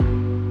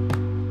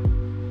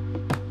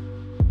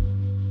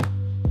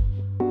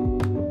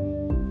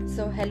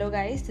hello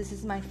guys, this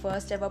is my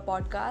first ever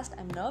podcast.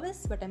 I'm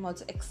nervous, but I'm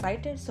also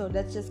excited, so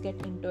let's just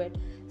get into it.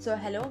 So,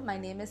 hello, my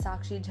name is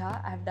Sakshi Jha.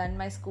 I've done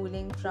my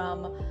schooling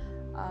from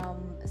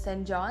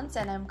St. John's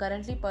and I'm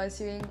currently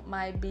pursuing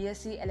my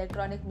BSc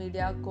Electronic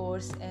Media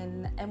course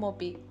in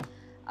MOP.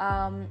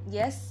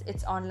 Yes,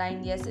 it's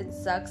online, yes, it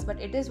sucks, but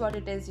it is what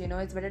it is,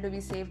 it's better to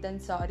be safe than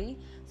sorry.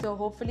 So,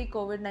 hopefully,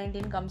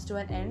 COVID-19 comes to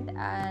an end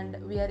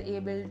and we are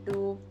able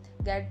to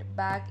get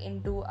back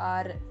into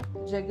our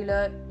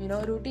regular,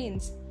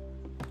 routines.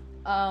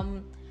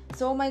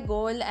 So my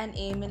goal and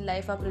aim in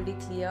life are pretty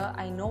clear.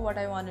 I know what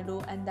I want to do,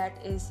 and that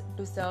is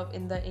to serve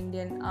in the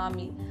Indian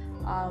Army.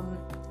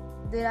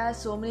 There are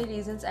so many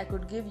reasons I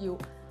could give you,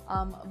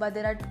 but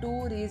there are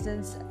two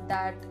reasons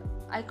that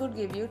I could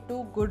give you,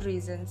 two good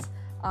reasons.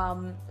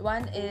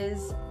 One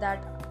is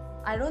that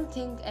I don't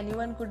think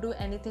anyone could do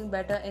anything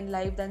better in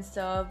life than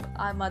serve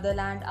our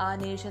motherland, our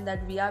nation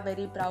that we are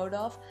very proud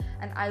of,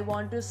 and I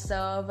want to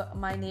serve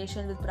my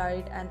nation with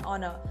pride and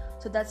honor.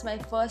 So that's my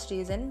first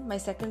reason. My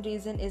second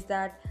reason is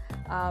that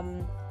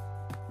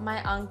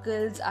my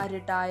uncles are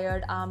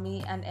retired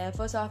Army and Air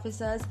Force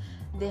officers.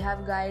 They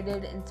have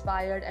guided,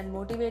 inspired, and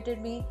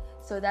motivated me.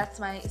 So that's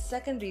my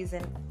second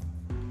reason.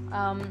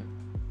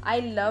 I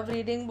love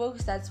reading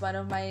books. That's one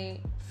of my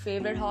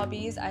favorite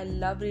hobbies. I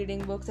love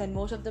reading books, and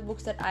most of the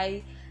books that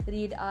I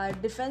read are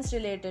defense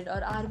related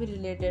or army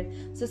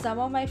related. So some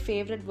of my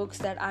favorite books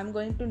that I'm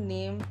going to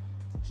name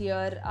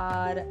here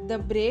are The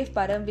Brave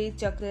Paramveer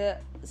Chakra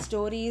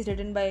stories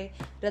written by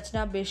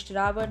Rachna Bisht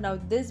Rawat. Now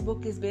this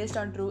book is based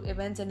on true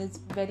events and it's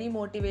very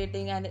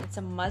motivating and it's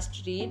a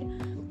must read.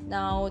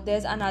 Now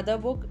there's another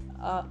book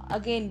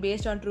again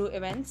based on true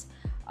events,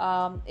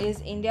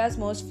 is India's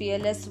Most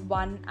Fearless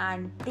 1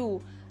 and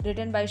 2,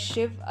 written by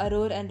Shiv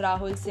Arur and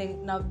Rahul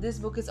Singh. Now this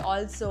book is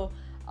also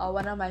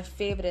one of my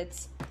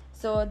favorites.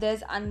 So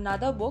there's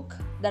another book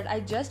that I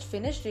just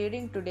finished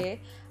reading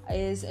today,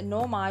 is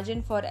No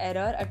Margin for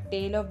Error, a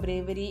tale of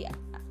bravery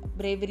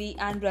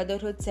and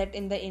brotherhood set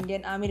in the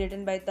Indian Army,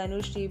 written by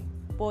Tanushree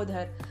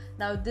Podhar.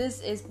 Now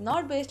this is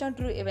not based on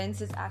true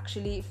events, it's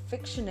actually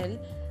fictional,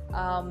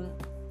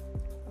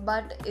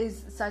 but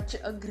is such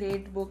a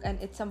great book and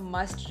it's a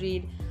must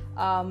read.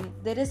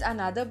 There is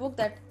another book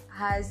that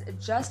has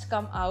just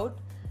come out,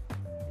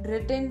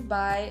 written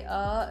by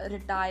a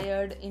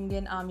retired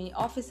Indian Army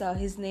officer.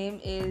 His name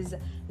is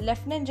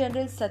Lieutenant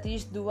General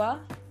Satish Dua.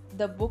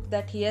 The book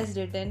that he has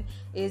written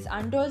is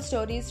Untold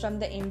Stories from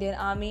the Indian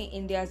Army,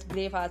 India's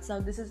Brave Hearts. Now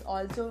this is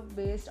also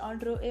based on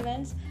true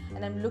events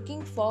and I'm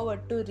looking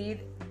forward to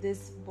read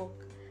this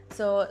book.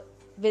 So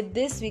with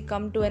this we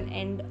come to an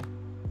end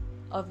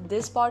of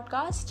this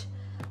podcast.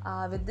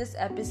 With this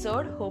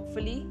episode,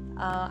 hopefully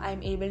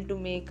I'm able to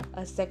make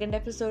a second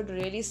episode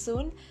really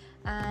soon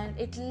and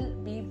it'll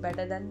be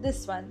better than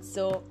this one.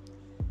 So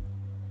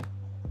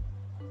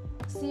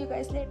see you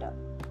guys later.